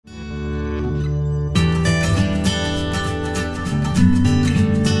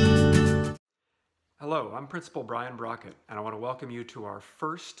Hello, I'm Principal Brian Brockett, and I want to welcome you to our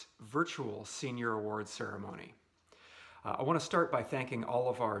first virtual Senior Awards ceremony. I want to start by thanking all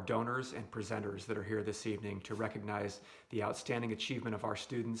of our donors and presenters that are here this evening to recognize the outstanding achievement of our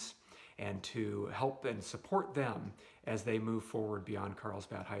students and to help and support them as they move forward beyond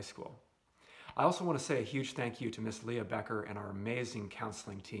Carlsbad High School. I also want to say a huge thank you to Miss Leah Becker and our amazing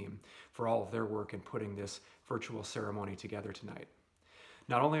counseling team for all of their work in putting this virtual ceremony together tonight.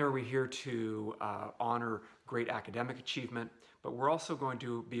 Not only are we here to honor great academic achievement, but we're also going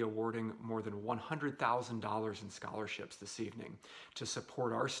to be awarding more than $100,000 in scholarships this evening to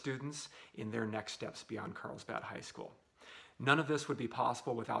support our students in their next steps beyond Carlsbad High School. None of this would be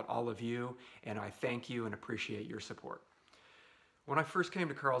possible without all of you, and I thank you and appreciate your support. When I first came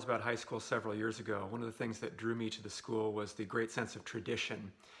to Carlsbad High School several years ago, one of the things that drew me to the school was the great sense of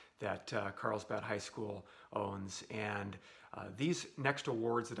tradition that Carlsbad High School owns. And these next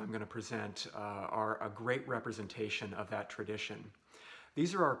awards that I'm going to present are a great representation of that tradition.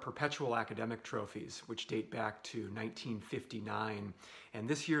 These are our perpetual academic trophies, which date back to 1959. And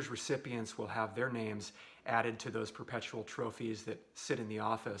this year's recipients will have their names added to those perpetual trophies that sit in the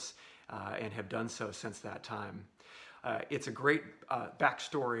office and have done so since that time. It's a great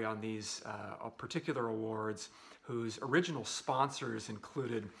backstory on these particular awards, whose original sponsors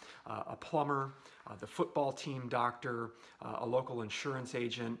included a plumber, the football team doctor, a local insurance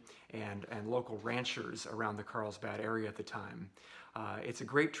agent, and local ranchers around the Carlsbad area at the time. It's a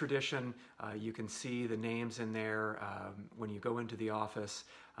great tradition. You can see the names in there when you go into the office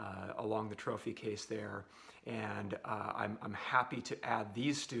along the trophy case there. And I'm happy to add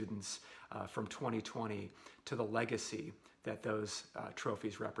these students from 2020 to the legacy that those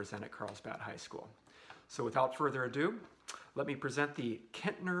trophies represent at Carlsbad High School. So without further ado, let me present the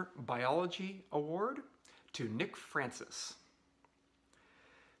Kentner Biology Award to Nick Francis.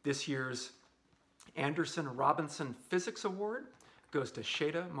 This year's Anderson Robinson Physics Award goes to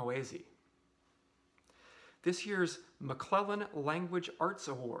Shada Moezi. This year's McClellan Language Arts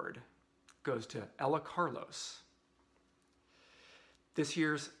Award goes to Ella Carlos. This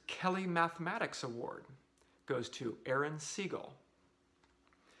year's Kelly Mathematics Award goes to Aaron Siegel.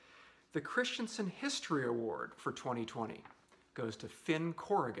 The Christensen History Award for 2020 goes to Finn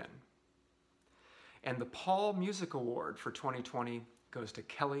Corrigan. And the Paul Music Award for 2020 goes to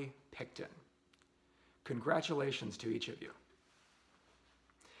Kelly Picton. Congratulations to each of you.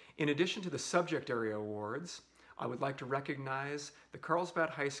 In addition to the subject area awards, I would like to recognize the Carlsbad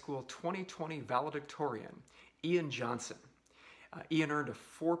High School 2020 valedictorian, Ian Johnson. Ian earned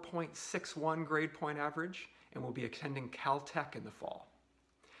a 4.61 grade point average and will be attending Caltech in the fall.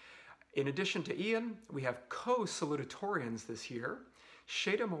 In addition to Ian, we have co-salutatorians this year,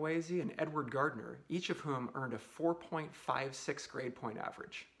 Shada Moezi and Edward Gardner, each of whom earned a 4.56 grade point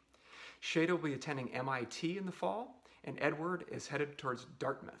average. Shada will be attending MIT in the fall, and Edward is headed towards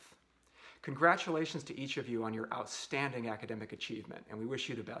Dartmouth. Congratulations to each of you on your outstanding academic achievement, and we wish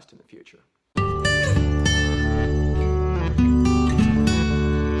you the best in the future.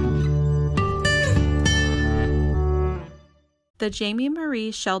 The Jamie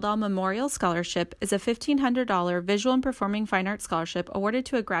Marie Sheldall Memorial Scholarship is a $1,500 Visual and Performing Fine Arts Scholarship awarded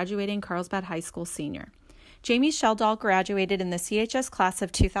to a graduating Carlsbad High School senior. Jamie Sheldall graduated in the CHS class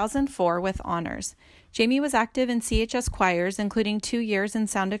of 2004 with honors. Jamie was active in CHS choirs, including 2 years in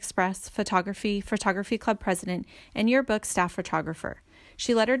Sound Express, photography club president, and yearbook staff photographer.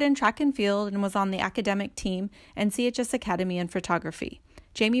 She lettered in track and field and was on the academic team and CHS Academy in photography.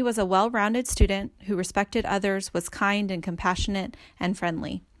 Jamie was a well-rounded student who respected others, was kind and compassionate and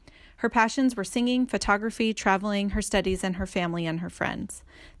friendly. Her passions were singing, photography, traveling, her studies, and her family and her friends.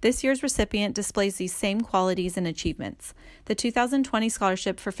 This year's recipient displays these same qualities and achievements. The 2020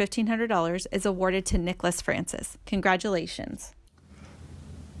 scholarship for $1,500 is awarded to Nicholas Francis. Congratulations.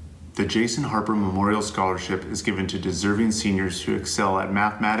 The Jason Harper Memorial Scholarship is given to deserving seniors who excel at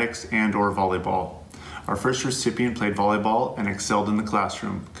mathematics and/or volleyball. Our first recipient played volleyball and excelled in the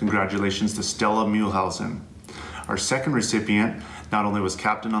classroom. Congratulations to Stella Muehlhausen. Our second recipient not only was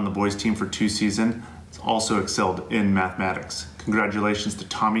captain on the boys team for 2 seasons, also excelled in mathematics. Congratulations to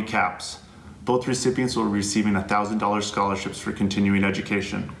Tommy Capps. Both recipients will be receiving $1,000 scholarships for continuing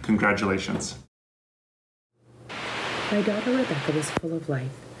education. Congratulations. My daughter Rebecca was full of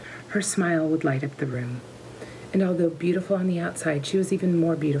life. Her smile would light up the room. And although beautiful on the outside, she was even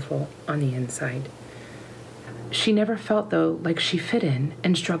more beautiful on the inside. She never felt, though, like she fit in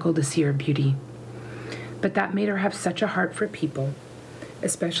and struggled to see her beauty. But that made her have such a heart for people,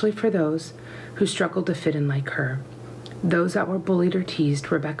 especially for those who struggled to fit in like her. Those that were bullied or teased,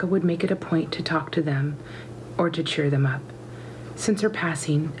 Rebecca would make it a point to talk to them or to cheer them up. Since her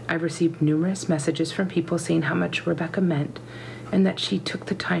passing, I've received numerous messages from people saying how much Rebecca meant and that she took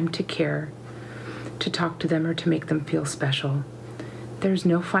the time to care, to talk to them or to make them feel special. There's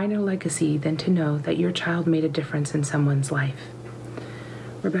no finer legacy than to know that your child made a difference in someone's life.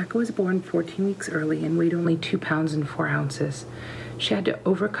 Rebecca was born 14 weeks early and weighed only 2 pounds and 4 ounces. She had to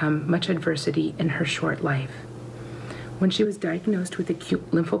overcome much adversity in her short life. When she was diagnosed with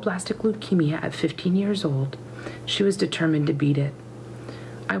acute lymphoblastic leukemia at 15 years old, she was determined to beat it.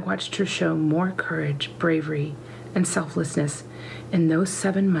 I watched her show more courage, bravery, and selflessness in those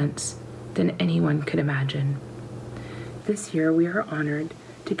 7 months than anyone could imagine. This year, we are honored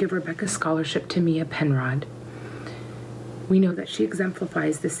to give Rebecca a scholarship to Mia Penrod. We know that she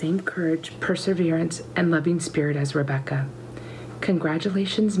exemplifies the same courage, perseverance, and loving spirit as Rebecca.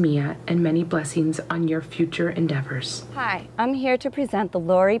 Congratulations, Mia, and many blessings on your future endeavors. Hi, I'm here to present the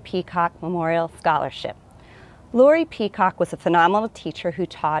Lori Peacock Memorial Scholarship. Lori Peacock was a phenomenal teacher who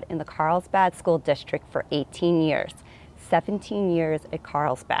taught in the Carlsbad School District for 18 years, 17 years at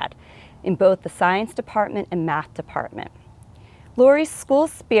Carlsbad, in both the science department and math department. Lori's school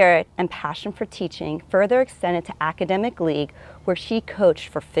spirit and passion for teaching further extended to Academic League, where she coached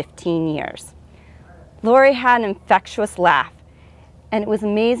for 15 years. Lori had an infectious laugh, and it was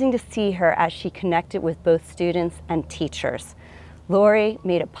amazing to see her as she connected with both students and teachers. Lori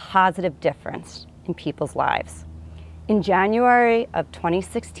made a positive difference in people's lives. In January of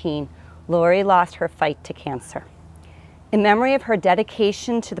 2016, Lori lost her fight to cancer. In memory of her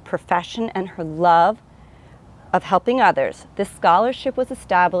dedication to the profession and her love of helping others, this scholarship was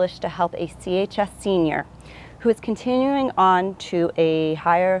established to help a CHS senior who is continuing on to a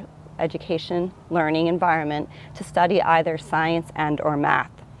higher education learning environment to study either science and/or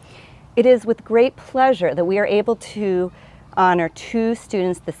math. It is with great pleasure that we are able to honor 2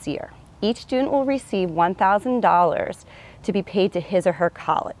 students this year. Each student will receive $1,000 to be paid to his or her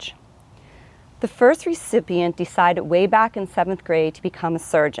college. The first recipient decided way back in 7th grade to become a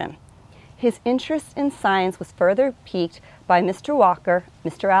surgeon. His interest in science was further piqued by Mr. Walker,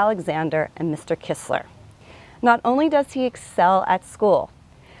 Mr. Alexander, and Mr. Kissler. Not only does he excel at school,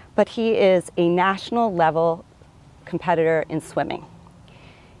 but he is a national level competitor in swimming.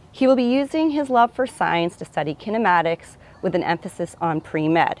 He will be using his love for science to study kinematics with an emphasis on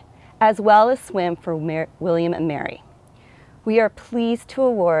pre-med, as well as swim for William and Mary. We are pleased to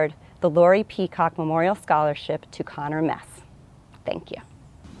award the Lori Peacock Memorial Scholarship to Connor Mess. Thank you.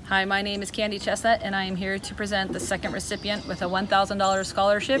 Hi, my name is Candy Chestnut, and I am here to present the second recipient with a $1,000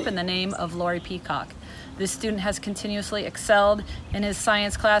 scholarship in the name of Lori Peacock. This student has continuously excelled in his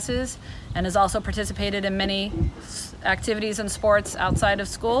science classes and has also participated in many activities and sports outside of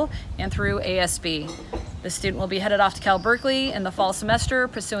school and through ASB. The student will be headed off to Cal Berkeley in the fall semester,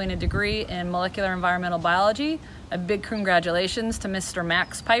 pursuing a degree in molecular environmental biology. A big congratulations to Mr.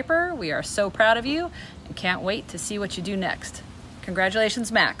 Max Piper. We are so proud of you and can't wait to see what you do next.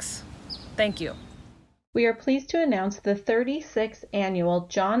 Congratulations, Max. Thank you. We are pleased to announce the 36th annual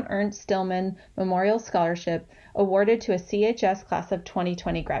John Ernst Stillman Memorial Scholarship awarded to a CHS Class of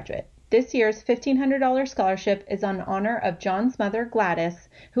 2020 graduate. This year's $1,500 scholarship is in honor of John's mother, Gladys,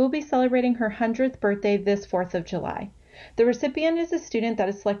 who will be celebrating her 100th birthday this 4th of July. The recipient is a student that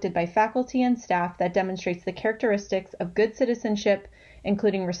is selected by faculty and staff that demonstrates the characteristics of good citizenship,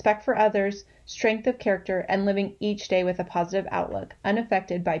 including respect for others, strength of character, and living each day with a positive outlook,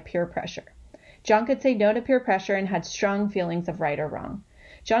 unaffected by peer pressure. John could say no to peer pressure and had strong feelings of right or wrong.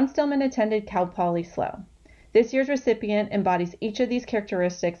 John Stillman attended Cal Poly SLO. This year's recipient embodies each of these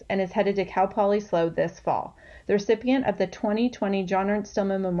characteristics and is headed to Cal Poly SLO this fall. The recipient of the 2020 John Ernst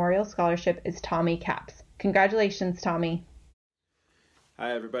Stillman Memorial Scholarship is Tommy Capps. Congratulations, Tommy.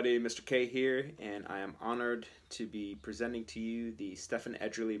 Hi everybody, Mr. K here, and I am honored to be presenting to you the Stephen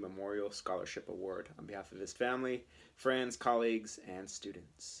Edgerly Memorial Scholarship Award on behalf of his family, friends, colleagues, and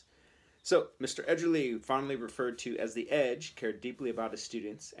students. So, Mr. Edgerly, fondly referred to as the Edge, cared deeply about his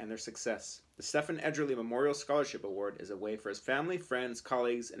students and their success. The Stephen Edgerly Memorial Scholarship Award is a way for his family, friends,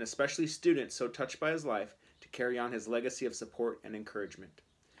 colleagues, and especially students so touched by his life to carry on his legacy of support and encouragement.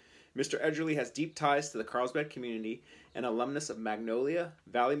 Mr. Edgerly has deep ties to the Carlsbad community, an alumnus of Magnolia,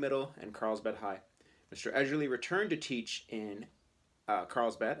 Valley Middle, and Carlsbad High. Mr. Edgerly returned to teach in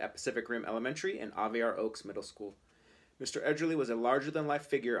Carlsbad at Pacific Rim Elementary and Aviar Oaks Middle School. Mr. Edgerly was a larger-than-life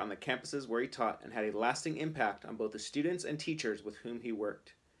figure on the campuses where he taught and had a lasting impact on both the students and teachers with whom he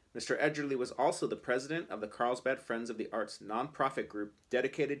worked. Mr. Edgerly was also the president of the Carlsbad Friends of the Arts nonprofit group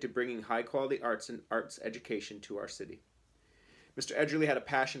dedicated to bringing high-quality arts and arts education to our city. Mr. Edgerly had a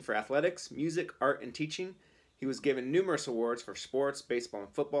passion for athletics, music, art, and teaching. He was given numerous awards for sports, baseball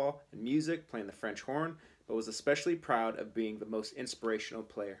and football, and music, playing the French horn, but was especially proud of being the most inspirational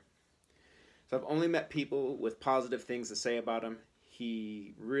player. So I've only met people with positive things to say about him.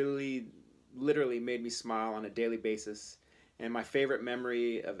 He really, literally made me smile on a daily basis. And my favorite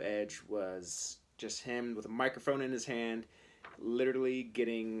memory of Edge was just him with a microphone in his hand, literally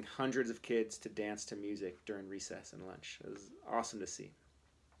getting hundreds of kids to dance to music during recess and lunch. It was awesome to see.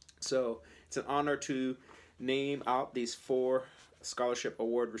 So it's an honor to name out these 4 scholarship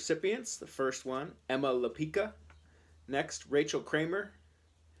award recipients. The first one, Emma Lepica. Next, Rachel Kramer,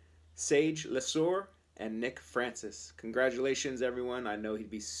 Sage Lesueur, and Nick Francis. Congratulations, everyone. I know he'd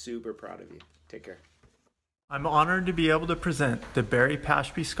be super proud of you. Take care. I'm honored to be able to present the Barry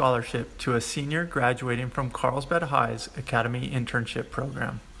Pashby Scholarship to a senior graduating from Carlsbad High's Academy Internship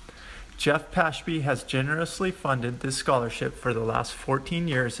Program. Jeff Pashby has generously funded this scholarship for the last 14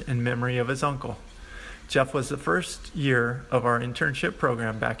 years in memory of his uncle. Jeff was the first year of our internship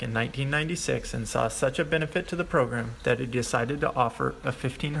program back in 1996 and saw such a benefit to the program that he decided to offer a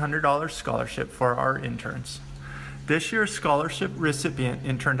 $1,500 scholarship for our interns. This year's scholarship recipient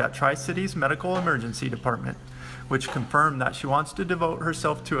interned at Tri-Cities Medical Emergency Department, which confirmed that she wants to devote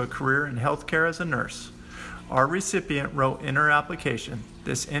herself to a career in healthcare as a nurse. Our recipient wrote in her application,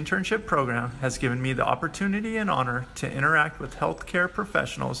 "This internship program has given me the opportunity and honor to interact with healthcare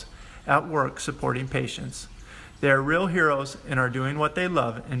professionals at work supporting patients. They are real heroes and are doing what they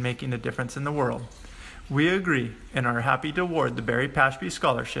love and making a difference in the world." We agree and are happy to award the Barry Pashby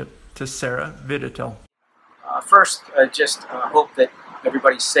Scholarship to Sarah Viditel. First, just hope that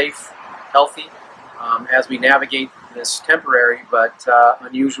everybody's safe, healthy, as we navigate this temporary but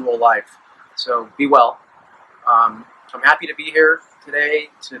unusual life. So be well. I'm happy to be here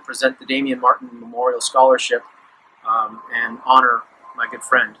today to present the Damian Martin Memorial Scholarship and honor my good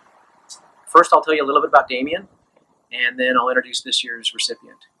friend. First, I'll tell you a little bit about Damian, and then I'll introduce this year's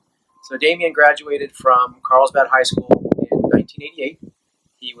recipient. So Damian graduated from Carlsbad High School in 1988.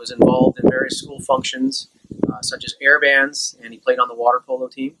 He was involved in various school functions, such as air bands, and he played on the water polo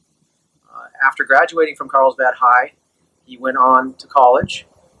team. After graduating from Carlsbad High, he went on to college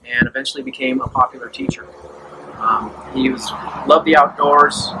and eventually became a popular teacher. He loved the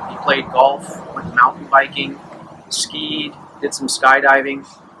outdoors. He played golf, went mountain biking, skied, did some skydiving,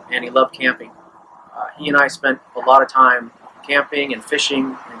 and he loved camping. He and I spent a lot of time camping and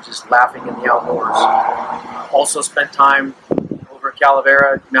fishing and just laughing in the outdoors. Also spent time over at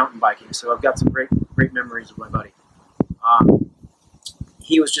Calavera mountain biking, so I've got some great memories of my buddy.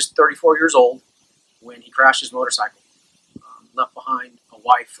 He was just 34 years old when he crashed his motorcycle, left behind a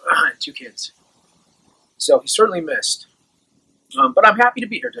wife and 2 kids. So he's certainly missed. But I'm happy to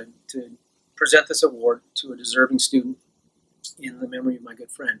be here to present this award to a deserving student in the memory of my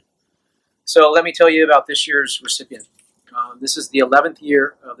good friend. So let me tell you about this year's recipient. This is the 11th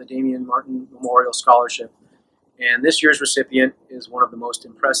year of the Damian Martin Memorial Scholarship, and this year's recipient is one of the most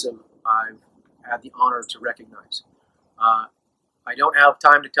impressive I've had the honor to recognize. I don't have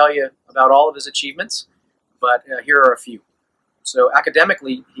time to tell you about all of his achievements, but here are a few. So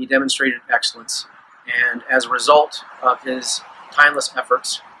academically, he demonstrated excellence, and as a result of his timeless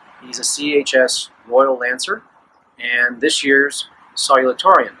efforts, he's a CHS Royal Lancer and this year's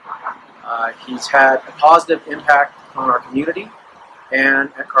Salutatorian. He's had a positive impact on our community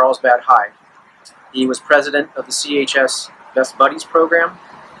and at Carlsbad High. He was president of the CHS Best Buddies program,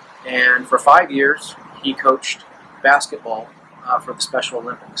 and for 5 years he coached basketball for the Special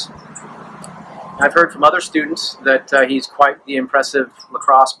Olympics. I've heard from other students that he's quite the impressive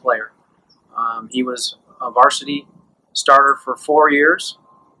lacrosse player. He was a varsity starter for 4 years,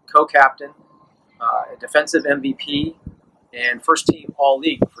 co-captain, a defensive MVP, and first-team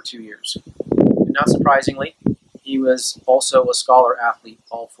All-League for 2 years. And not surprisingly, he was also a scholar athlete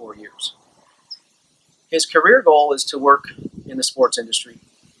all 4 years. His career goal is to work in the sports industry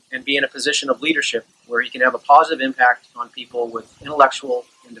and be in a position of leadership where he can have a positive impact on people with intellectual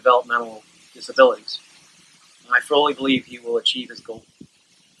and developmental disabilities. And I fully believe he will achieve his goal.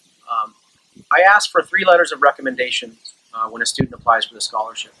 I ask for 3 letters of recommendation when a student applies for the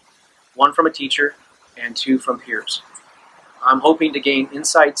scholarship. 1 from a teacher and 2 from peers. I'm hoping to gain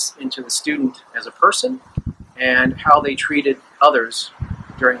insights into the student as a person and how they treated others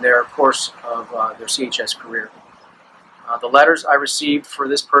during their course of their CHS career. The letters I received for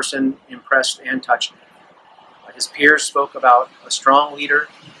this person impressed and touched me. His peers spoke about a strong leader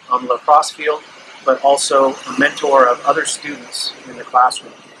on the lacrosse field, but also a mentor of other students in the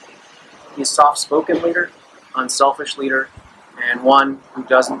classroom. He's a soft-spoken leader, unselfish leader, and one who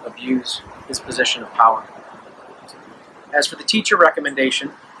doesn't abuse his position of power. As for the teacher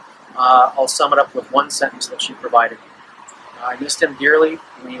recommendation, I'll sum it up with one sentence that she provided. I missed him dearly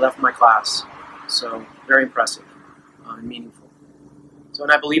when he left my class. So very impressive and meaningful. So,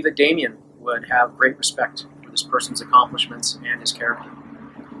 and I believe that Damien would have great respect for this person's accomplishments and his character.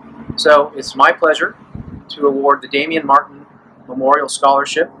 So it's my pleasure to award the Damien Martin Memorial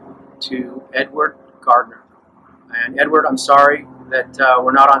Scholarship to Edward Gardner. And Edward, I'm sorry that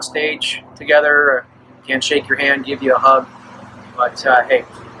we're not on stage together. Can't shake your hand, give you a hug. But hey,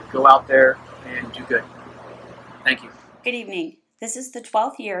 go out there and do good. Thank you. Good evening. This is the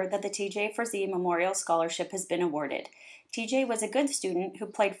 12th year that the TJ Frazee Memorial Scholarship has been awarded. TJ was a good student who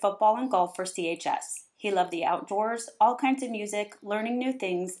played football and golf for CHS. He loved the outdoors, all kinds of music, learning new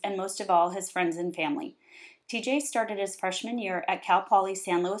things, and most of all, his friends and family. TJ started his freshman year at Cal Poly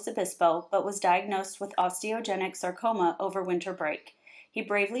San Luis Obispo, but was diagnosed with osteogenic sarcoma over winter break. He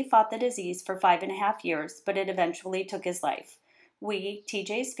bravely fought the disease for 5.5 years, but it eventually took his life. We,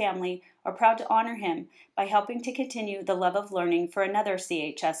 TJ's family, are proud to honor him by helping to continue the love of learning for another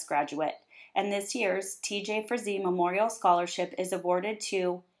CHS graduate. And this year's TJ Frazee Memorial Scholarship is awarded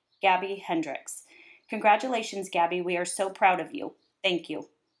to Gabby Hendricks. Congratulations, Gabby. We are so proud of you. Thank you.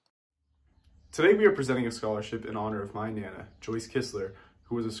 Today we are presenting a scholarship in honor of my Nana, Joyce Kistler,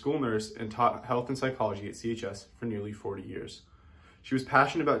 who was a school nurse and taught health and psychology at CHS for nearly 40 years. She was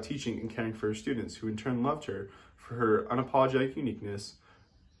passionate about teaching and caring for her students, who in turn loved her for her unapologetic uniqueness,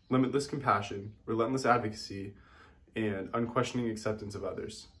 limitless compassion, relentless advocacy, and unquestioning acceptance of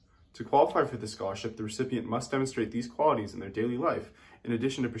others. To qualify for this scholarship, the recipient must demonstrate these qualities in their daily life, in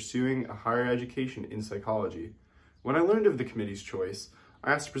addition to pursuing a higher education in psychology. When I learned of the committee's choice,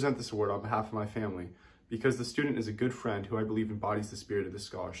 I asked to present this award on behalf of my family, because the student is a good friend who I believe embodies the spirit of this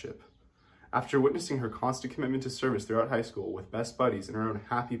scholarship. After witnessing her constant commitment to service throughout high school with best buddies and her own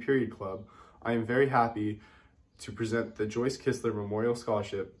Happy Period Club, I am very happy to present the Joyce Kistler Memorial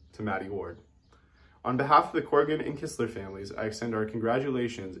Scholarship to Maddie Ward. On behalf of the Corrigan and Kistler families, I extend our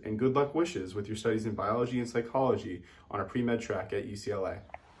congratulations and good luck wishes with your studies in biology and psychology on a pre-med track at UCLA.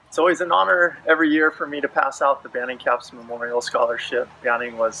 It's always an honor every year for me to pass out the Banning Caps Memorial Scholarship.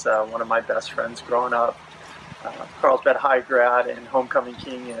 Banning was one of my best friends growing up. Carlsbad High grad and homecoming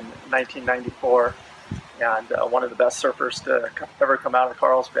king in 1994, and one of the best surfers to ever come out of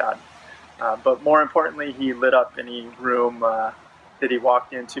Carlsbad. But more importantly, he lit up any room that he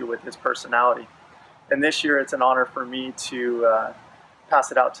walked into with his personality. And this year, it's an honor for me to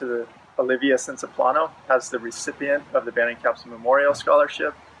pass it out to Olivia Sensaplano as the recipient of the Banning Caps Memorial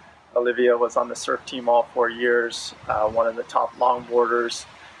Scholarship. Olivia was on the surf team all 4 years, one of the top longboarders.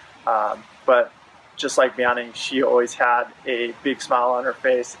 But just like Banning, she always had a big smile on her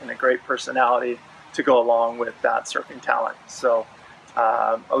face and a great personality to go along with that surfing talent. So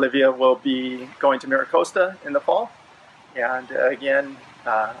Olivia will be going to Miracosta in the fall. And again,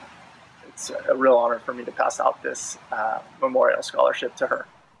 it's a real honor for me to pass out this memorial scholarship to her.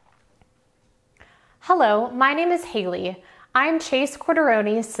 Hello, my name is Haley. I'm Chase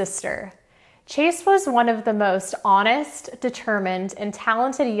Corderoni's sister. Chase was one of the most honest, determined, and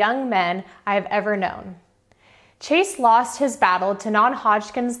talented young men I have ever known. Chase lost his battle to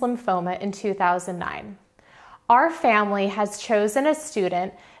non-Hodgkin's lymphoma in 2009. Our family has chosen a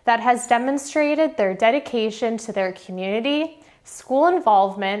student that has demonstrated their dedication to their community, school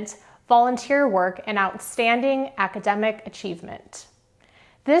involvement, volunteer work, and outstanding academic achievement.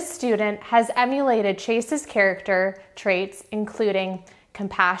 This student has emulated Chase's character traits, including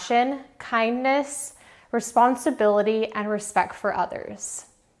compassion, kindness, responsibility, and respect for others.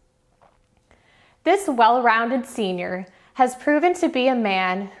 This well-rounded senior has proven to be a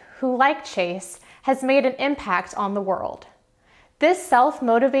man who, like Chase, has made an impact on the world. This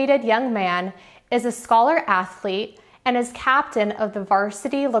self-motivated young man is a scholar athlete and is captain of the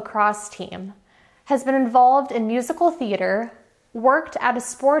varsity lacrosse team, has been involved in musical theater, worked at a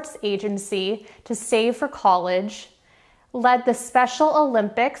sports agency to save for college, led the Special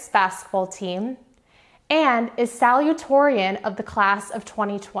Olympics basketball team, and is salutatorian of the class of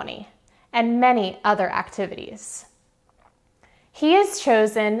 2020, and many other activities. He is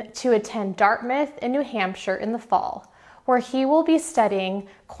chosen to attend Dartmouth in New Hampshire in the fall, where he will be studying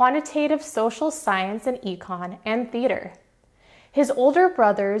quantitative social science and econ and theater. His older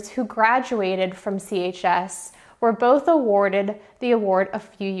brothers, who graduated from CHS, were both awarded the award a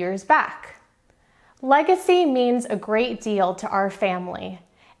few years back. Legacy means a great deal to our family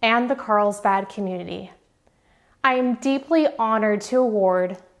and the Carlsbad community. I am deeply honored to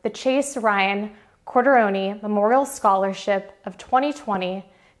award the Chase Ryan Corderoni Memorial Scholarship of 2020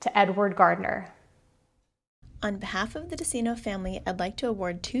 to Edward Gardner. On behalf of the DeCino family, I'd like to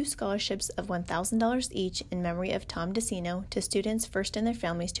award 2 scholarships of $1,000 each in memory of Tom DeCino to students first in their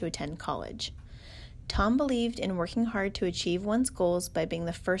families to attend college. Tom believed in working hard to achieve one's goals by being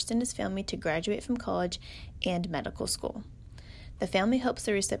the first in his family to graduate from college and medical school. The family hopes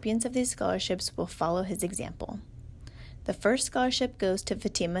the recipients of these scholarships will follow his example. The first scholarship goes to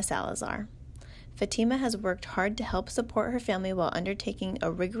Fatima Salazar. Fatima has worked hard to help support her family while undertaking a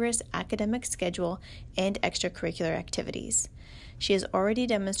rigorous academic schedule and extracurricular activities. She has already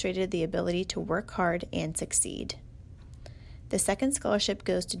demonstrated the ability to work hard and succeed. The second scholarship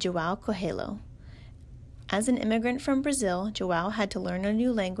goes to João Coelho. As an immigrant from Brazil, João had to learn a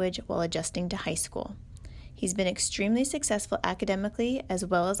new language while adjusting to high school. He's been extremely successful academically as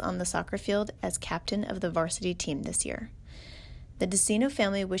well as on the soccer field as captain of the varsity team this year. The DeCino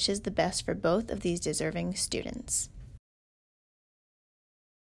family wishes the best for both of these deserving students.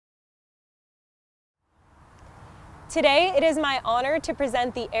 Today, it is my honor to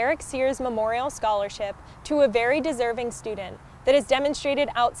present the Eric Sears Memorial Scholarship to a very deserving student that has demonstrated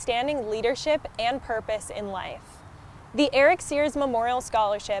outstanding leadership and purpose in life. The Eric Sears Memorial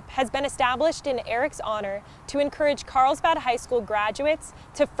Scholarship has been established in Eric's honor to encourage Carlsbad High School graduates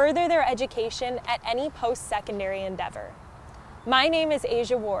to further their education at any post-secondary endeavor. My name is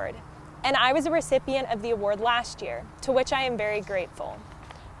Asia Ward, and I was a recipient of the award last year, to which I am very grateful.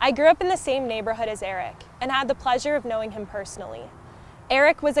 I grew up in the same neighborhood as Eric and had the pleasure of knowing him personally.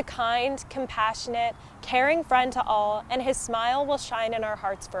 Eric was a kind, compassionate, caring friend to all, and his smile will shine in our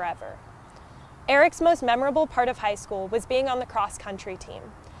hearts forever. Eric's most memorable part of high school was being on the cross-country team.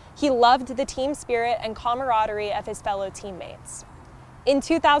 He loved the team spirit and camaraderie of his fellow teammates. In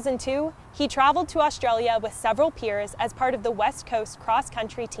 2002, he traveled to Australia with several peers as part of the West Coast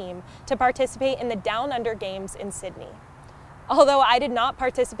cross-country team to participate in the Down Under Games in Sydney. Although I did not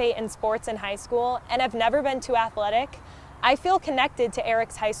participate in sports in high school and have never been too athletic, I feel connected to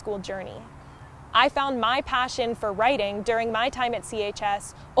Eric's high school journey. I found my passion for writing during my time at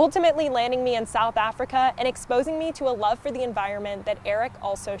CHS, ultimately landing me in South Africa and exposing me to a love for the environment that Eric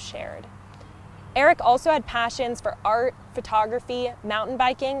also shared. Eric also had passions for art, photography, mountain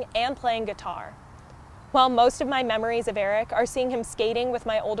biking, and playing guitar. While most of my memories of Eric are seeing him skating with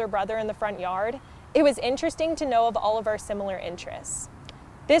my older brother in the front yard, it was interesting to know of all of our similar interests.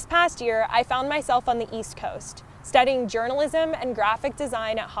 This past year, I found myself on the East Coast, studying journalism and graphic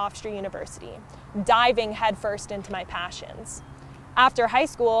design at Hofstra University, diving headfirst into my passions. After high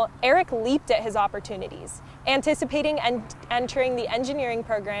school, Eric leaped at his opportunities, anticipating entering the engineering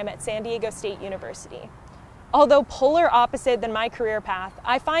program at San Diego State University. Although polar opposite than my career path,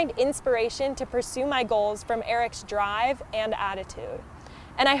 I find inspiration to pursue my goals from Eric's drive and attitude.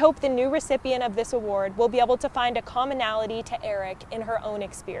 And I hope the new recipient of this award will be able to find a commonality to Eric in her own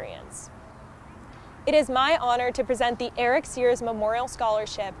experience. It is my honor to present the Eric Sears Memorial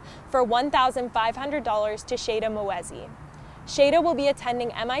Scholarship for $1,500 to Shada Moezi. Shada will be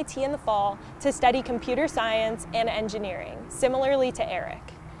attending MIT in the fall to study computer science and engineering, similarly to Eric.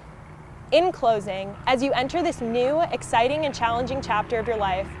 In closing, as you enter this new, exciting, and challenging chapter of your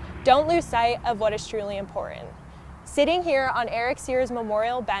life, don't lose sight of what is truly important. Sitting here on Eric Sears'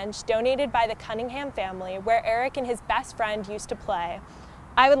 memorial bench donated by the Cunningham family, where Eric and his best friend used to play,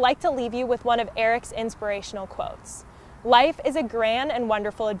 I would like to leave you with one of Eric's inspirational quotes. "Life is a grand and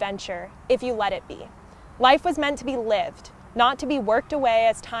wonderful adventure, if you let it be. Life was meant to be lived, not to be worked away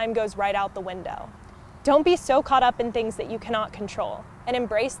as time goes right out the window. Don't be so caught up in things that you cannot control, and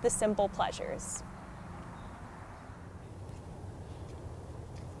embrace the simple pleasures."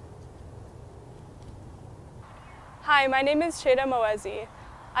 Hi, my name is Shada Moezi.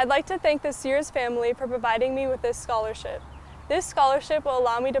 I'd like to thank the Sears family for providing me with this scholarship. This scholarship will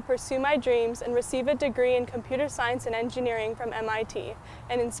allow me to pursue my dreams and receive a degree in computer science and engineering from MIT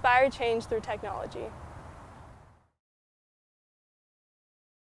and inspire change through technology.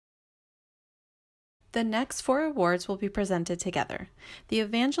 The next 4 awards will be presented together: the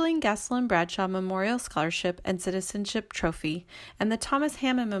Evangeline Gastelum Bradshaw Memorial Scholarship and Citizenship Trophy, and the Thomas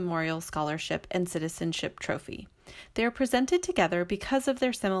Hammond Memorial Scholarship and Citizenship Trophy. They are presented together because of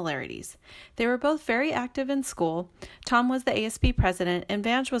their similarities. They were both very active in school. Tom was the ASB president, and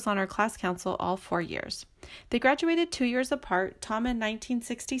Vange was on our class council all 4 years. They graduated 2 years apart, Tom in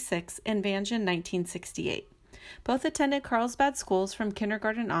 1966 and Vange in 1968. Both attended Carlsbad schools from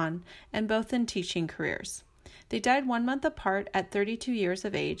kindergarten on, and both in teaching careers. They died 1 month apart at 32 years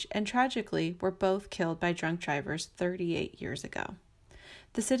of age, and tragically were both killed by drunk drivers 38 years ago.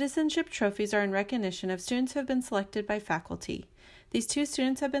 The citizenship trophies are in recognition of students who have been selected by faculty. These 2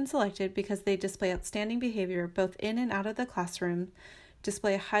 students have been selected because they display outstanding behavior both in and out of the classroom,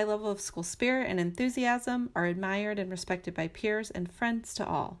 display a high level of school spirit and enthusiasm, are admired and respected by peers and friends to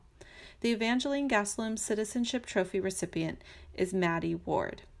all. The Evangeline Gastelum Citizenship Trophy recipient is Maddie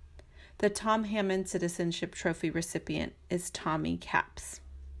Ward. The Tom Hammond Citizenship Trophy recipient is Tommy Capps.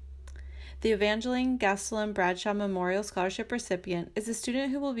 The Evangeline Gastelum Bradshaw Memorial Scholarship recipient is a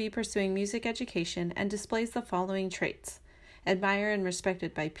student who will be pursuing music education and displays the following traits: admired and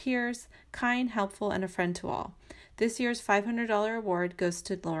respected by peers, kind, helpful, and a friend to all. This year's $500 award goes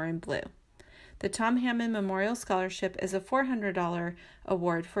to Lauren Blue. The Tom Hammond Memorial Scholarship is a $400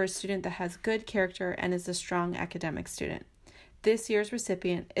 award for a student that has good character and is a strong academic student. This year's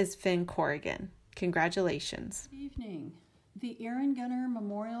recipient is Finn Corrigan. Congratulations. Good evening. The Aaron Gunner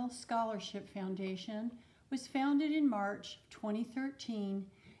Memorial Scholarship Foundation was founded in March 2013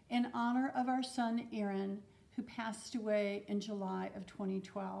 in honor of our son Aaron, who passed away in July of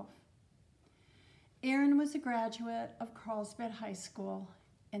 2012. Aaron was a graduate of Carlsbad High School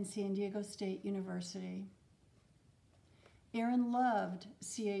and San Diego State University. Aaron loved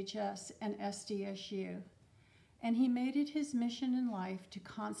CHS and SDSU, and he made it his mission in life to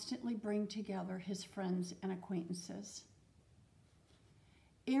constantly bring together his friends and acquaintances.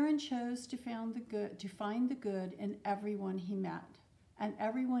 Aaron chose to find the good in everyone he met, and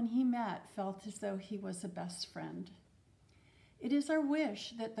everyone he met felt as though he was a best friend. It is our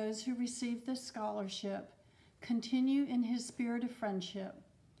wish that those who receive this scholarship continue in his spirit of friendship,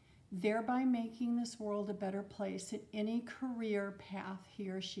 thereby making this world a better place in any career path he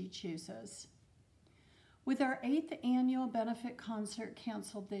or she chooses. With our 8th annual benefit concert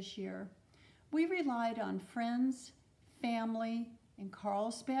canceled this year, we relied on friends, family, and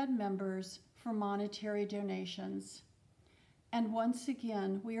Carlsbad members for monetary donations. And once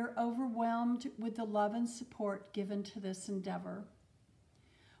again, we are overwhelmed with the love and support given to this endeavor.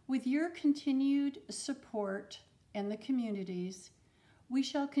 With your continued support and the communities, we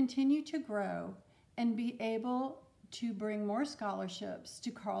shall continue to grow and be able to bring more scholarships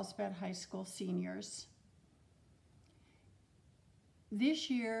to Carlsbad High School seniors. This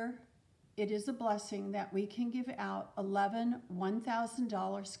year, it is a blessing that we can give out 11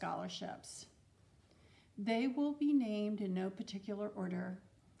 $1,000 scholarships. They will be named in no particular order,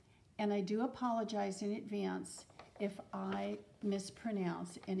 and I do apologize in advance if I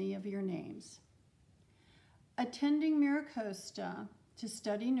mispronounce any of your names. Attending MiraCosta to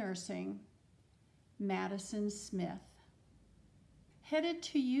study nursing, Madison Smith. Headed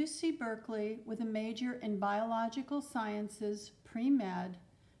to UC Berkeley with a major in biological sciences, pre-med,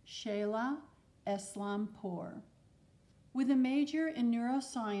 Shayla Eslampur. With a major in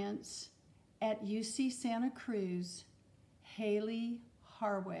neuroscience at UC Santa Cruz, Haley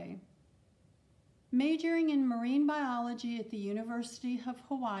Harway. Majoring in marine biology at the University of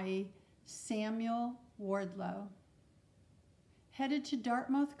Hawaii, Samuel Wardlow. Headed to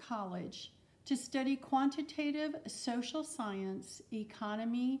Dartmouth College to study quantitative social science,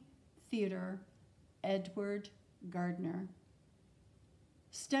 economy, theater, Edward Gardner.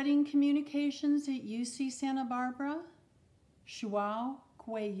 Studying communications at UC Santa Barbara, Joao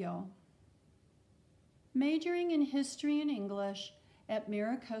Cuello. Majoring in history and English at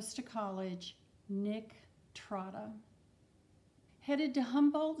MiraCosta College, Nick Trotta. Headed to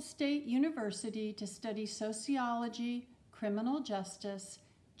Humboldt State University to study sociology, criminal justice,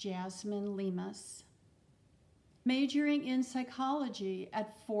 Jasmine Lemus. Majoring in psychology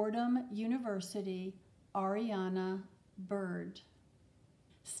at Fordham University, Ariana Bird.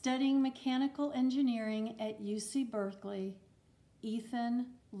 Studying mechanical engineering at UC Berkeley, Ethan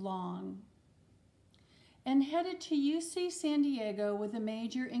Long. And headed to UC San Diego with a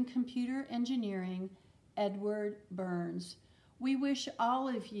major in computer engineering, Edward Burns. We wish all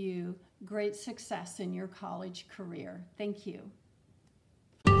of you great success in your college career. Thank you.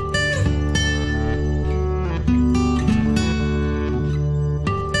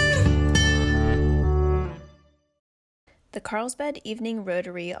 The Carlsbad Evening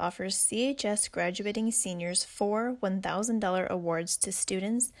Rotary offers CHS graduating seniors 4 $1,000 awards to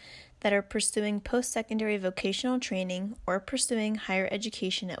students that are pursuing post-secondary vocational training or pursuing higher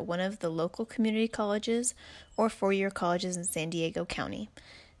education at one of the local community colleges or four-year colleges in San Diego County.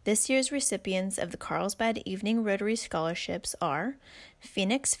 This year's recipients of the Carlsbad Evening Rotary Scholarships are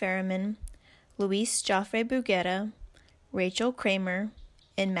Phoenix Ferriman, Luis Joffre Bruguera, Rachel Kramer,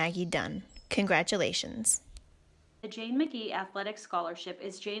 and Maggie Dunn. Congratulations. The Jane McGee Athletic Scholarship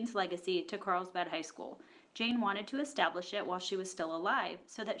is Jane's legacy to Carlsbad High School. Jane wanted to establish it while she was still alive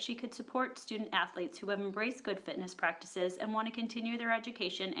so that she could support student athletes who have embraced good fitness practices and want to continue their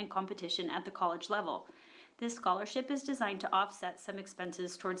education and competition at the college level. This scholarship is designed to offset some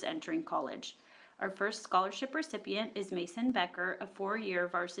expenses towards entering college. Our first scholarship recipient is Mason Becker, a 4-year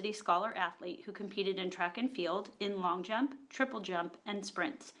varsity scholar athlete who competed in track and field, in long jump, triple jump, and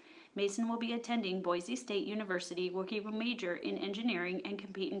sprints. Mason will be attending Boise State University, where he will major in engineering and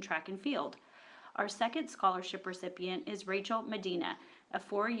compete in track and field. Our second scholarship recipient is Rachel Medina, a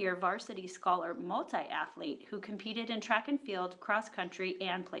 4-year varsity scholar multi-athlete who competed in track and field, cross country,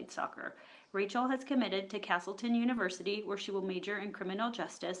 and played soccer. Rachel has committed to Castleton University, where she will major in criminal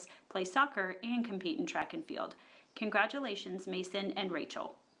justice, play soccer, and compete in track and field. Congratulations, Mason and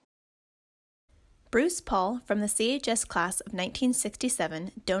Rachel. Bruce Paul from the CHS class of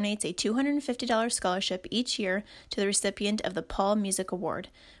 1967 donates a $250 scholarship each year to the recipient of the Paul Music Award,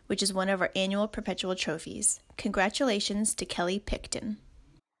 which is one of our annual perpetual trophies. Congratulations to Kelly Picton.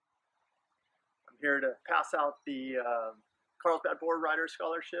 I'm here to pass out the Carlsbad Board Rider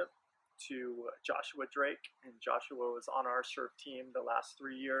Scholarship to Joshua Drake, and Joshua was on our surf team the last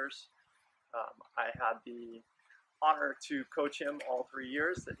 3 years. I had the honor to coach him all 3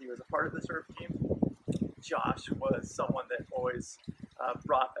 years that he was a part of the surf team. Josh was someone that always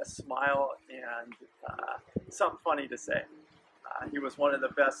brought a smile and something funny to say. He was one of the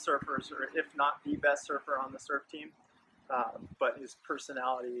best surfers, or if not the best surfer on the surf team, but his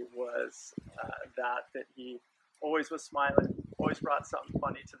personality was that he always was smiling, always brought something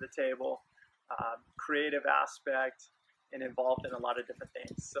funny to the table, creative aspect, and involved in a lot of different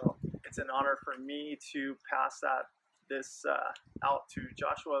things. So it's an honor for me to pass this out to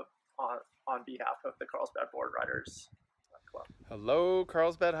Joshua on behalf of the Carlsbad Board Riders Club. Hello,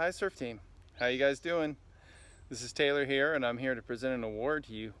 Carlsbad High Surf Team. How you guys doing? This is Taylor here, and I'm here to present an award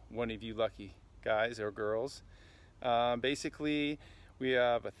to you, one of you lucky guys or girls. Basically, we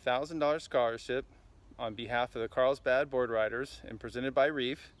have a $1,000 scholarship on behalf of the Carlsbad Board Riders and presented by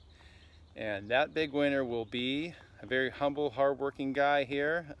Reef. And that big winner will be a very humble, hardworking guy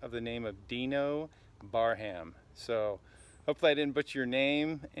here of the name of Dino Barham. So hopefully I didn't butcher your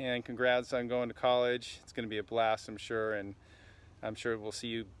name, and congrats on going to college. It's going to be a blast, I'm sure, and I'm sure we'll see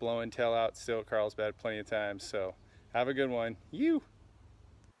you blowing tail out still at Carlsbad plenty of times. So have a good one. You!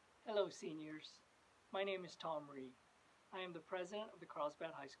 Hello, seniors. My name is Tom Reed. I am the president of the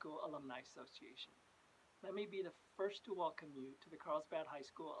Carlsbad High School Alumni Association. Let me be the first to welcome you to the Carlsbad High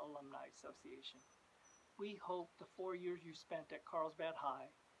School Alumni Association. We hope the 4 years you spent at Carlsbad High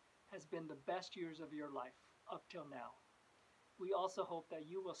has been the best years of your life up till now. We also hope that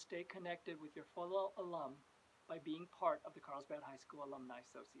you will stay connected with your fellow alum by being part of the Carlsbad High School Alumni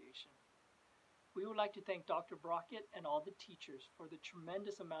Association. We would like to thank Dr. Brockett and all the teachers for the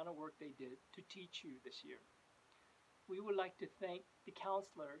tremendous amount of work they did to teach you this year. We would like to thank the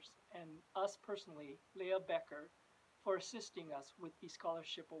counselors and us personally, Leah Becker, for assisting us with the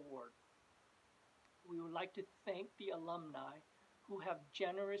scholarship award. We would like to thank the alumni who have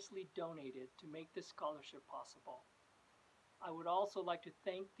generously donated to make this scholarship possible. I would also like to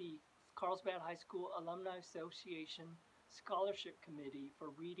thank the Carlsbad High School Alumni Association Scholarship Committee for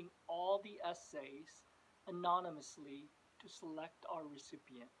reading all the essays anonymously to select our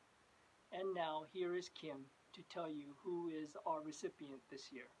recipient. And now here is Kim to tell you who is our recipient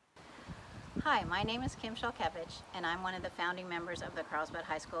this year. Hi, my name is Kim Shalkevich, and I'm one of the founding members of the Carlsbad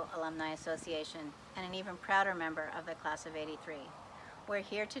High School Alumni Association and an even prouder member of the Class of '83. We're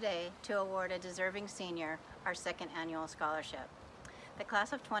here today to award a deserving senior our second annual scholarship. The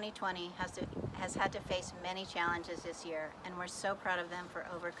class of 2020 has had to face many challenges this year, and we're so proud of them for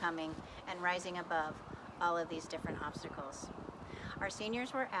overcoming and rising above all of these different obstacles. Our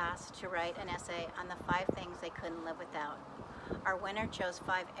seniors were asked to write an essay on the 5 things they couldn't live without. Our winner chose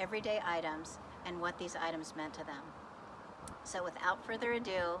 5 everyday items and what these items meant to them. So without further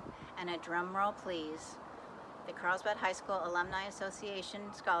ado, and a drum roll please, the Carlsbad High School Alumni Association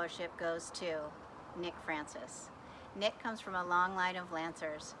Scholarship goes to Nick Francis. Nick comes from a long line of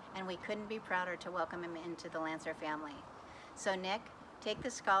Lancers, and we couldn't be prouder to welcome him into the Lancer family. So Nick, take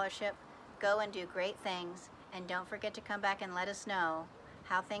the scholarship, go and do great things, and don't forget to come back and let us know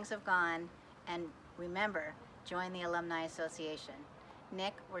how things have gone, and remember, join the Alumni Association.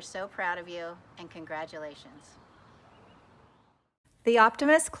 Nick, we're so proud of you, and congratulations. The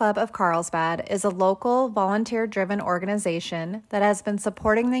Optimist Club of Carlsbad is a local, volunteer-driven organization that has been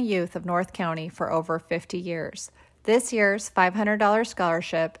supporting the youth of North County for over 50 years. This year's $500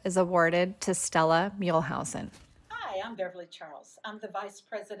 scholarship is awarded to Stella Muehlhausen. Hi, I'm Beverly Charles. I'm the Vice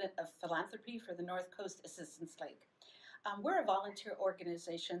President of Philanthropy for the North Coast Assistance League. We're a volunteer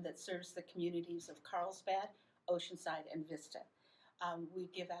organization that serves the communities of Carlsbad, Oceanside, and Vista. We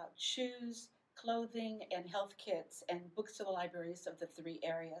give out shoes, clothing, and health kits, and books to the libraries of the 3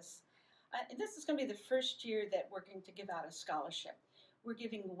 areas. And this is going to be the first year that we're going to give out a scholarship. We're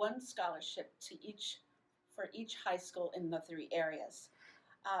giving one scholarship for each high school in the 3 areas.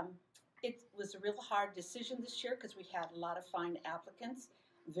 It was a real hard decision this year because we had a lot of fine applicants.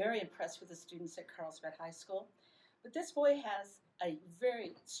 Very impressed with the students at Carlsbad High School. But this boy has a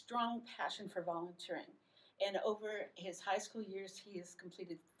very strong passion for volunteering. And over his high school years, he has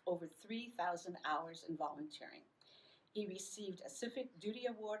completed over 3,000 hours in volunteering. He received a Civic Duty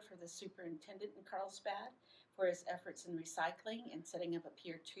Award for the superintendent in Carlsbad for his efforts in recycling and setting up a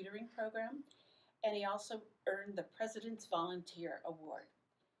peer tutoring program. And he also earned the President's Volunteer Award.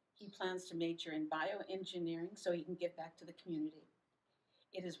 He plans to major in bioengineering so he can give back to the community.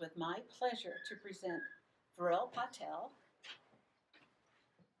 It is with my pleasure to present Varel Patel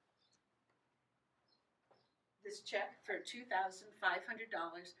this check for $2,500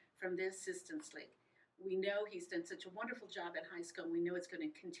 from the Assistance League. We know he's done such a wonderful job at high school, and we know it's going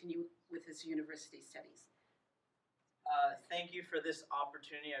to continue with his university studies. Thank you for this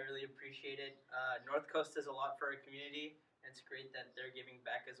opportunity. I really appreciate it. North Coast does a lot for our community, and it's great that they're giving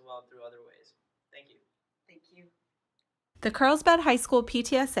back as well through other ways. Thank you. Thank you. The Carlsbad High School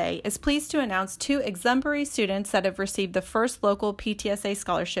PTSA is pleased to announce 2 exemplary students that have received the first local PTSA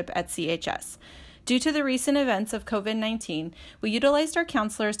scholarship at CHS. Due to the recent events of COVID-19, we utilized our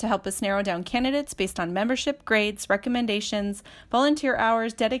counselors to help us narrow down candidates based on membership, grades, recommendations, volunteer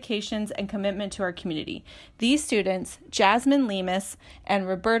hours, dedications, and commitment to our community. These students, Jasmine Lemus and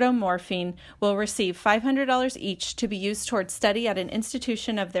Roberto Morphine, will receive $500 each to be used towards study at an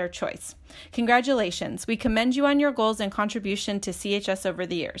institution of their choice. Congratulations. We commend you on your goals and contribution to CHS over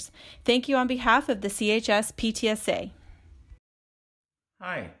the years. Thank you on behalf of the CHS PTSA.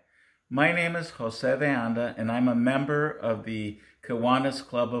 Hi. My name is Jose de Anda, and I'm a member of the Kiwanis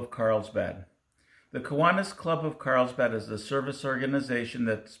Club of Carlsbad. The Kiwanis Club of Carlsbad is a service organization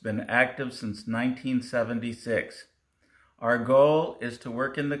that's been active since 1976. Our goal is to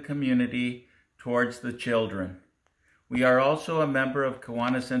work in the community towards the children. We are also a member of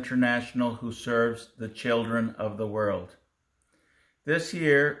Kiwanis International, who serves the children of the world. This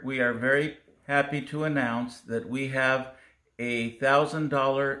year, we are very happy to announce that we have a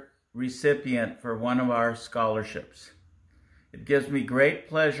 $1,000 recipient for one of our scholarships. It gives me great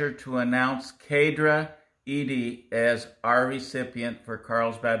pleasure to announce Kadra Edie as our recipient for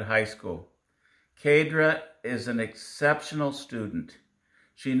Carlsbad High School. Kadra is an exceptional student.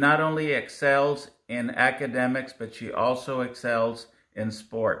 She not only excels in academics, but she also excels in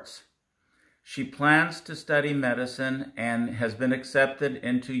sports. She plans to study medicine and has been accepted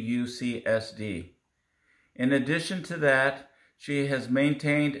into UCSD. In addition to that, she has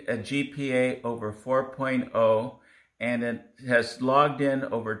maintained a GPA over 4.0 and has logged in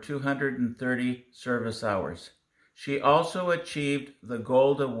over 230 service hours. She also achieved the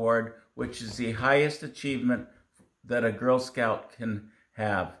Gold Award, which is the highest achievement that a Girl Scout can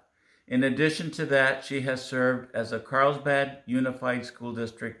have. In addition to that, she has served as a Carlsbad Unified School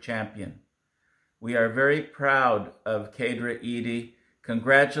District champion. We are very proud of Kadra Edie.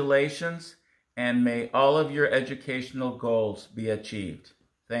 Congratulations. And may all of your educational goals be achieved.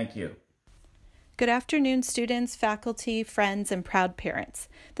 Thank you. Good afternoon, students, faculty, friends, and proud parents.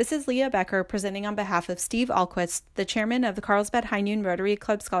 This is Leah Becker presenting on behalf of Steve Alquist, the chairman of the Carlsbad High Noon Rotary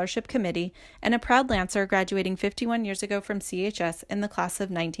Club Scholarship Committee and a proud Lancer graduating 51 years ago from CHS in the class of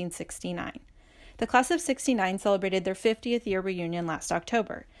 1969. The class of 69 celebrated their 50th year reunion last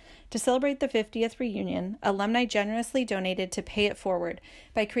October. To celebrate the 50th reunion, alumni generously donated to pay it forward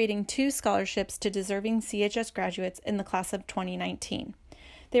by creating 2 scholarships to deserving CHS graduates in the class of 2019.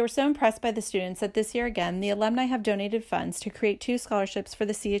 They were so impressed by the students that this year again, the alumni have donated funds to create 2 scholarships for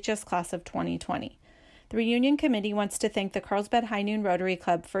the CHS class of 2020. The reunion committee wants to thank the Carlsbad High Noon Rotary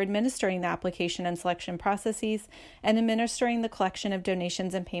Club for administering the application and selection processes and administering the collection of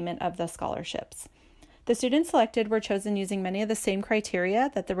donations and payment of the scholarships. The students selected were chosen using many of the same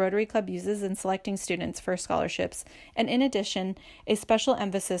criteria that the Rotary Club uses in selecting students for scholarships, and in addition, a special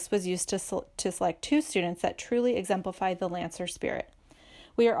emphasis was used to select 2 students that truly exemplify the Lancer spirit.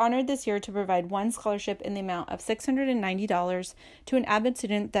 We are honored this year to provide 1 scholarship in the amount of $690 to an avid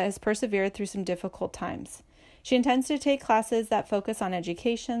student that has persevered through some difficult times. She intends to take classes that focus on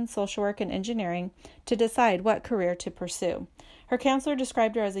education, social work, and engineering to decide what career to pursue. Her counselor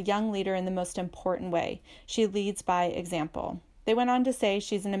described her as a young leader in the most important way. She leads by example. They went on to say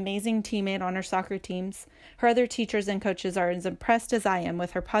she's an amazing teammate on her soccer teams. Her other teachers and coaches are as impressed as I am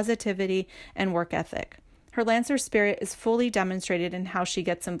with her positivity and work ethic. Her Lancer spirit is fully demonstrated in how she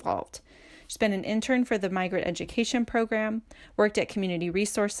gets involved. She's been an intern for the Migrant Education Program, worked at Community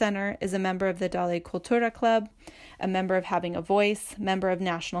Resource Center, is a member of the Dale Cultura Club, a member of Having a Voice, member of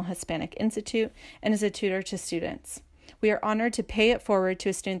National Hispanic Institute, and is a tutor to students. We are honored to pay it forward to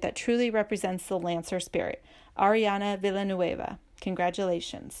a student that truly represents the Lancer spirit, Ariana Villanueva.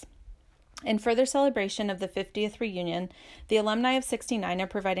 Congratulations. In further celebration of the 50th reunion, the alumni of 69 are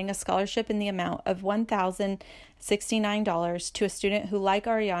providing a scholarship in the amount of $1,069 to a student who, like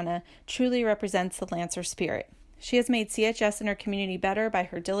Ariana, truly represents the Lancer spirit. She has made CHS and her community better by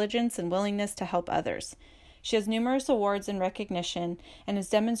her diligence and willingness to help others. She has numerous awards and recognition and has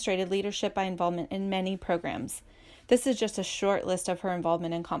demonstrated leadership by involvement in many programs. This is just a short list of her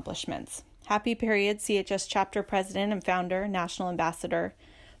involvement and accomplishments. Happy Period CHS Chapter President and Founder, National Ambassador.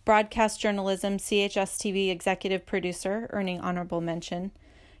 Broadcast Journalism CHS TV Executive Producer, earning honorable mention.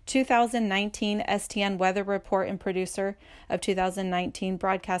 2019 STN Weather Report and Producer of 2019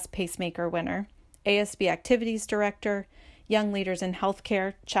 Broadcast Pacemaker winner. ASB Activities Director. Young Leaders in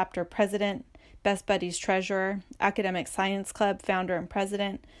Healthcare Chapter President. Best Buddies Treasurer. Academic Science Club Founder and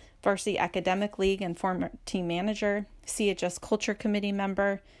President. Varsity Academic League and former Team Manager. CHS Culture Committee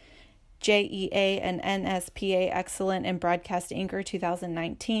Member. JEA and NSPA Excellent in Broadcast Anchor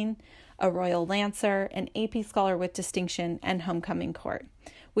 2019, a Royal Lancer, an AP Scholar with Distinction, and Homecoming Court.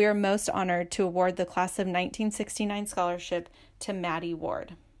 We are most honored to award the Class of 1969 scholarship to Maddie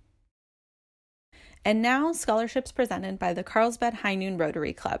Ward. And now, scholarships presented by the Carlsbad High Noon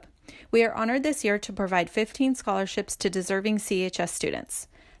Rotary Club. We are honored this year to provide 15 scholarships to deserving CHS students.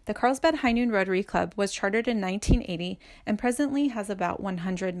 The Carlsbad High Noon Rotary Club was chartered in 1980 and presently has about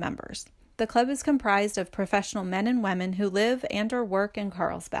 100 members. The club is comprised of professional men and women who live and or work in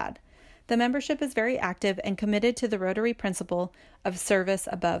Carlsbad. The membership is very active and committed to the Rotary principle of service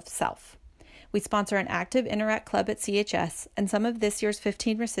above self. We sponsor an active Interact Club at CHS, and some of this year's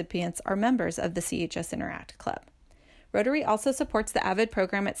 15 recipients are members of the CHS Interact Club. Rotary also supports the AVID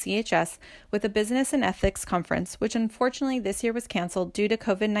program at CHS with a Business and Ethics Conference, which unfortunately this year was canceled due to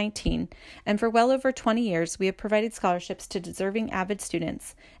COVID-19, and for well over 20 years we have provided scholarships to deserving AVID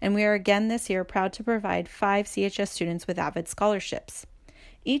students, and we are again this year proud to provide 5 CHS students with AVID scholarships.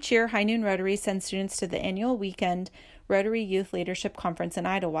 Each year, High Noon Rotary sends students to the annual weekend Rotary Youth Leadership Conference in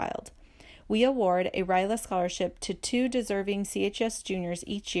Idlewild. We award a RILA scholarship to 2 deserving CHS juniors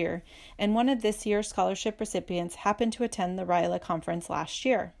each year, and one of this year's scholarship recipients happened to attend the RILA conference last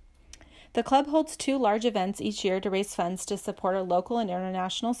year. The club holds 2 large events each year to raise funds to support our local and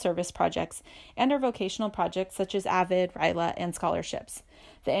international service projects and our vocational projects such as AVID, RILA, and scholarships.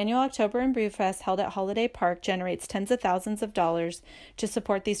 The annual October and Brew Fest held at Holiday Park generates tens of thousands of dollars to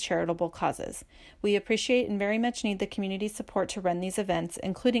support these charitable causes. We appreciate and very much need the community's support to run these events,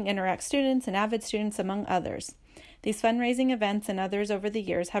 including Interact students and AVID students, among others. These fundraising events and others over the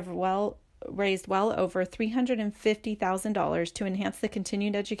years have raised well over $350,000 to enhance the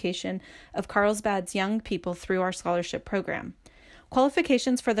continued education of Carlsbad's young people through our scholarship program.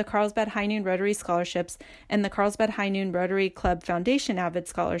 Qualifications for the Carlsbad High Noon Rotary Scholarships and the Carlsbad High Noon Rotary Club Foundation AVID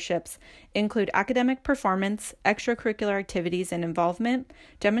Scholarships include academic performance, extracurricular activities and involvement,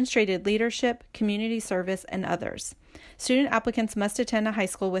 demonstrated leadership, community service, and others. Student applicants must attend a high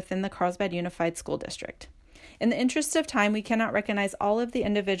school within the Carlsbad Unified School District. In the interest of time, we cannot recognize all of the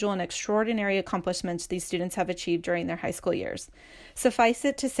individual and extraordinary accomplishments these students have achieved during their high school years. Suffice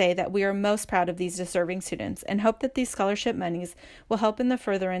it to say that we are most proud of these deserving students and hope that these scholarship monies will help in the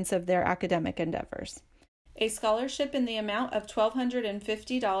furtherance of their academic endeavors. A scholarship in the amount of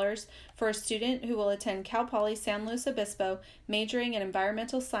 $1,250 for a student who will attend Cal Poly San Luis Obispo, majoring in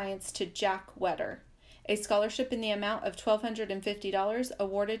environmental science, to Jack Wetter. A scholarship in the amount of $1,250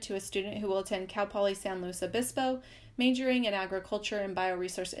 awarded to a student who will attend Cal Poly San Luis Obispo, majoring in agriculture and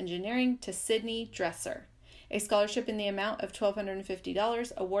bioresource engineering, to Sydney Dresser. A scholarship in the amount of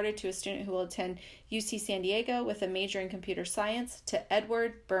 $1,250 awarded to a student who will attend UC San Diego with a major in computer science, to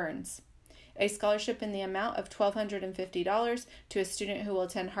Edward Burns. A scholarship in the amount of $1,250 to a student who will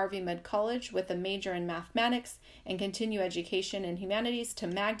attend Harvey Mudd College with a major in mathematics and continue education in humanities, to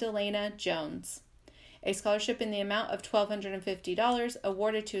Magdalena Jones. A scholarship in the amount of $1,250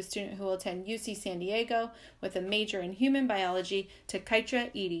 awarded to a student who will attend UC San Diego with a major in human biology, to Kaitra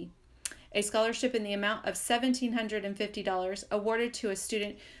Edie. A scholarship in the amount of $1,750 awarded to a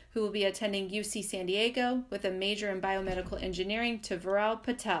student who will be attending UC San Diego with a major in biomedical engineering, to Viral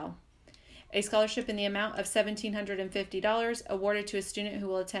Patel. A scholarship in the amount of $1,750 awarded to a student who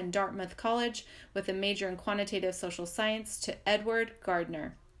will attend Dartmouth College with a major in quantitative social science, to Edward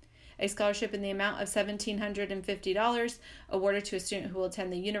Gardner. A scholarship in the amount of $1,750 awarded to a student who will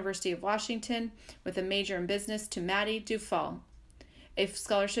attend the University of Washington with a major in business, to Maddie Dufall. A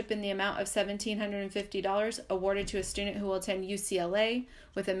scholarship in the amount of $1,750 awarded to a student who will attend UCLA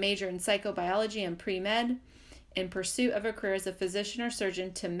with a major in psychobiology and pre-med in pursuit of a career as a physician or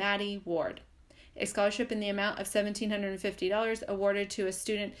surgeon, to Maddie Ward. A scholarship in the amount of $1,750 awarded to a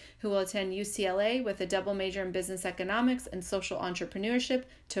student who will attend UCLA with a double major in business economics and social entrepreneurship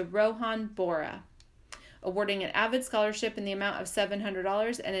to Rohan Bora. Awarding an AVID scholarship in the amount of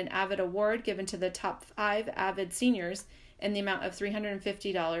 $700 and an AVID award given to the top 5 AVID seniors in the amount of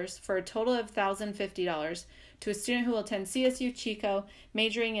 $350 for a total of $1,050 to a student who will attend CSU Chico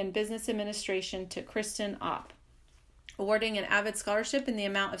majoring in business administration to Kristen Opp. Awarding an AVID scholarship in the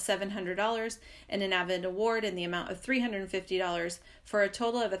amount of $700 and an AVID award in the amount of $350 for a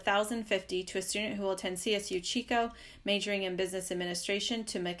total of $1,050 to a student who will attend CSU Chico majoring in business administration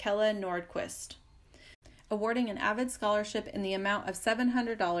to Michaela Nordquist. Awarding an AVID scholarship in the amount of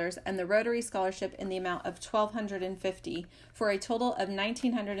 $700 and the Rotary scholarship in the amount of $1,250 for a total of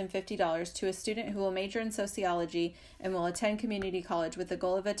 $1,950 to a student who will major in sociology and will attend community college with the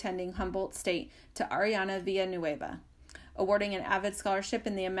goal of attending Humboldt State to Ariana Villanueva. Awarding an AVID scholarship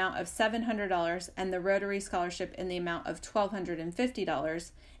in the amount of $700 and the Rotary scholarship in the amount of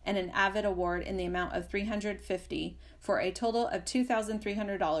 $1,250 and an AVID award in the amount of $350 for a total of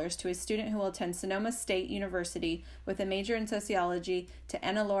 $2,300 to a student who will attend Sonoma State University with a major in sociology to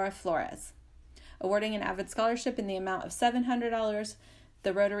Ana Laura Flores. Awarding an AVID scholarship in the amount of $700,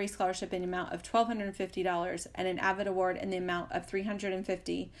 the Rotary scholarship in the amount of $1,250 and an AVID award in the amount of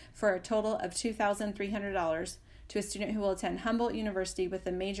 $350 for a total of $2,300 to a student who will attend Humboldt University with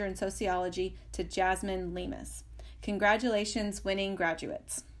a major in sociology to Jasmine Lemus. Congratulations, winning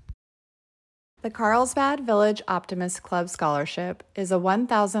graduates. The Carlsbad Village Optimist Club Scholarship is a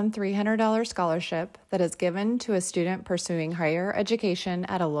 $1,300 scholarship that is given to a student pursuing higher education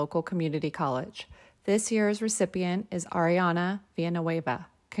at a local community college. This year's recipient is Ariana Villanueva.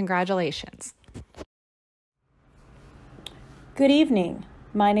 Congratulations. Good evening.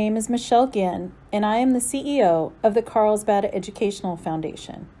 My name is Michelle Ginn, and I am the CEO of the Carlsbad Educational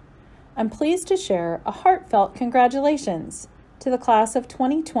Foundation. I'm pleased to share a heartfelt congratulations to the class of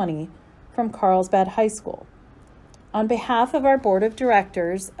 2020 from Carlsbad High School. On behalf of our Board of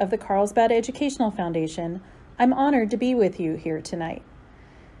Directors of the Carlsbad Educational Foundation, I'm honored to be with you here tonight.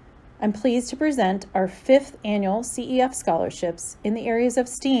 I'm pleased to present our 5th annual CEF scholarships in the areas of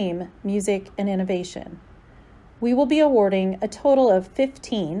STEAM, music, and innovation. We will be awarding a total of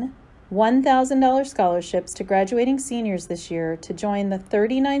 15 $1,000 scholarships to graduating seniors this year to join the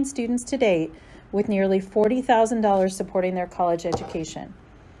 39 students to date with nearly $40,000 supporting their college education.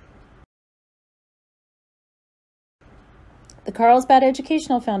 The Carlsbad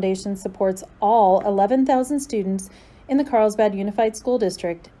Educational Foundation supports all 11,000 students in the Carlsbad Unified School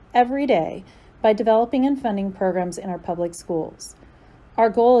District every day by developing and funding programs in our public schools. Our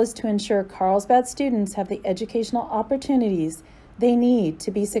goal is to ensure Carlsbad students have the educational opportunities they need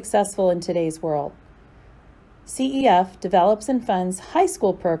to be successful in today's world. CEF develops and funds high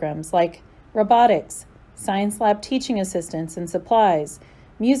school programs like robotics, science lab teaching assistants and supplies,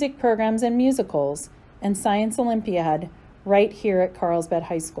 music programs and musicals, and Science Olympiad right here at Carlsbad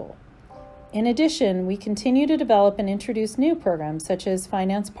High School. In addition, we continue to develop and introduce new programs such as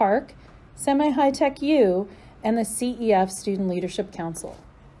Finance Park, Semi-High-Tech U, and the CEF Student Leadership Council.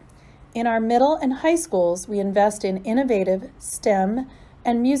 In our middle and high schools, we invest in innovative STEM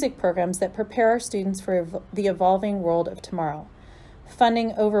and music programs that prepare our students for the evolving world of tomorrow,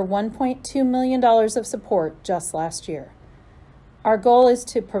 funding over $1.2 million of support just last year. Our goal is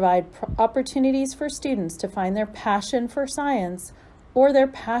to provide opportunities for students to find their passion for science or their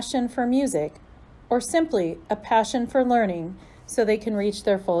passion for music, or simply a passion for learning so they can reach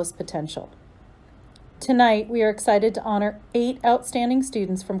their fullest potential. Tonight, we are excited to honor 8 outstanding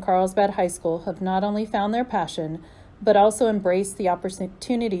students from Carlsbad High School who have not only found their passion, but also embraced the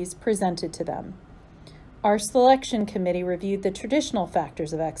opportunities presented to them. Our selection committee reviewed the traditional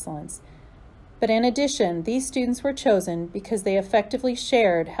factors of excellence, but in addition, these students were chosen because they effectively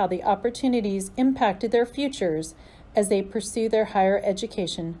shared how the opportunities impacted their futures as they pursue their higher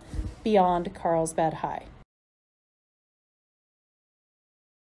education beyond Carlsbad High.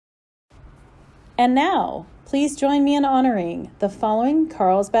 And now, please join me in honoring the following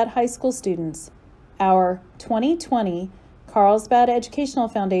Carlsbad High School students, our 2020 Carlsbad Educational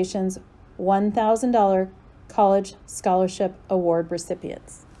Foundation's $1,000 College Scholarship Award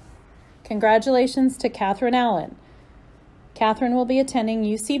recipients. Congratulations to Catherine Allen. Catherine will be attending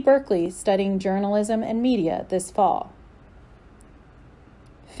UC Berkeley studying journalism and media this fall.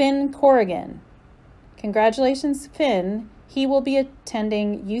 Finn Corrigan. Congratulations, Finn. He will be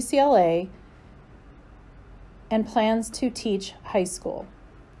attending UCLA and plans to teach high school.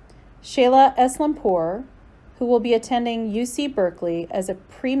 Shayla Eslampour, who will be attending UC Berkeley as a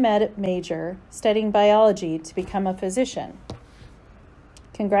pre-med major studying biology to become a physician.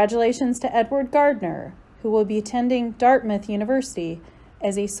 Congratulations to Edward Gardner, who will be attending Dartmouth University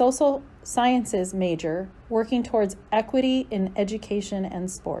as a social sciences major working towards equity in education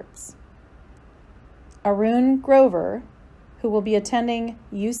and sports. Arun Grover, who will be attending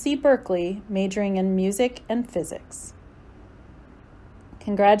UC Berkeley majoring in music and physics.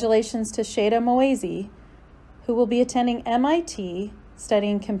 Congratulations to Shada Moazi, who will be attending MIT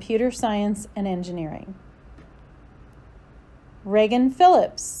studying computer science and engineering. Reagan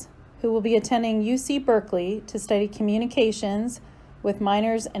Phillips, who will be attending UC Berkeley to study communications with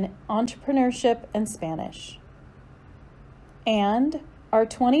minors in entrepreneurship and Spanish. And our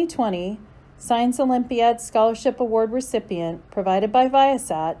 2020 Science Olympiad Scholarship Award recipient provided by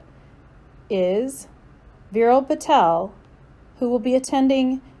Viasat is Viral Patel, who will be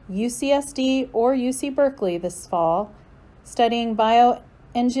attending UCSD or UC Berkeley this fall, studying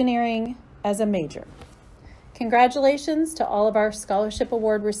bioengineering as a major. Congratulations to all of our Scholarship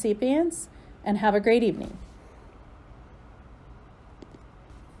Award recipients, and have a great evening.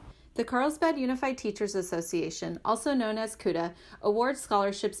 The Carlsbad Unified Teachers Association, also known as CUDA, awards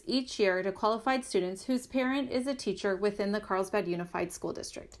scholarships each year to qualified students whose parent is a teacher within the Carlsbad Unified School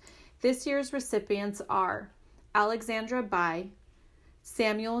District. This year's recipients are Alexandra Bai,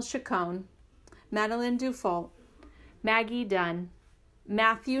 Samuel Chacon, Madeline Dufault, Maggie Dunn,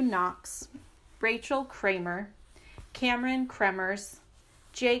 Matthew Knox, Rachel Kramer, Cameron Kremers,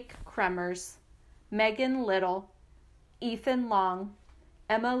 Jake Kremers, Megan Little, Ethan Long,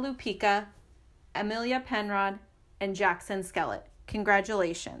 Emma Lupica, Amelia Penrod, and Jackson Skellett.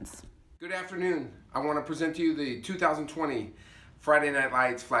 Congratulations. Good afternoon. I want to present to you the 2020 Friday Night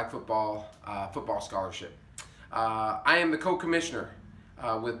Lights Flag Football Scholarship. I am the co-commissioner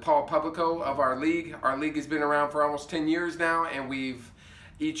with Paul Publico of our league. Our league has been around for almost 10 years now, and we've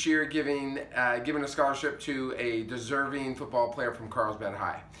each year given a scholarship to a deserving football player from Carlsbad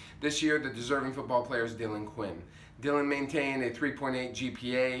High. This year, the deserving football player is Dylan Quinn. Dylan maintained a 3.8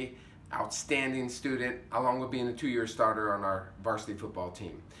 GPA, outstanding student, along with being a 2-year starter on our varsity football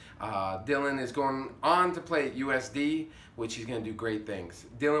team. Dylan is going on to play at USD, which he's going to do great things.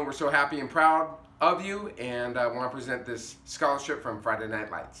 Dylan, we're so happy and proud of you, and I want to present this scholarship from Friday Night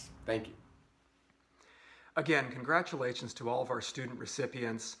Lights. Thank you. Again, congratulations to all of our student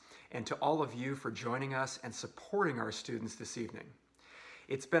recipients and to all of you for joining us and supporting our students this evening.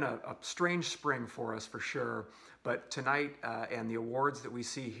 It's been a strange spring for us for sure, but tonight and the awards that we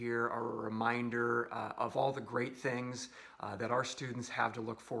see here are a reminder of all the great things that our students have to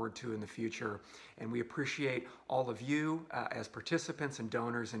look forward to in the future, and we appreciate all of you as participants and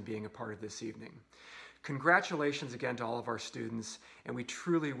donors in being a part of this evening. Congratulations again to all of our students, and we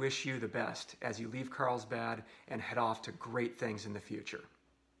truly wish you the best as you leave Carlsbad and head off to great things in the future.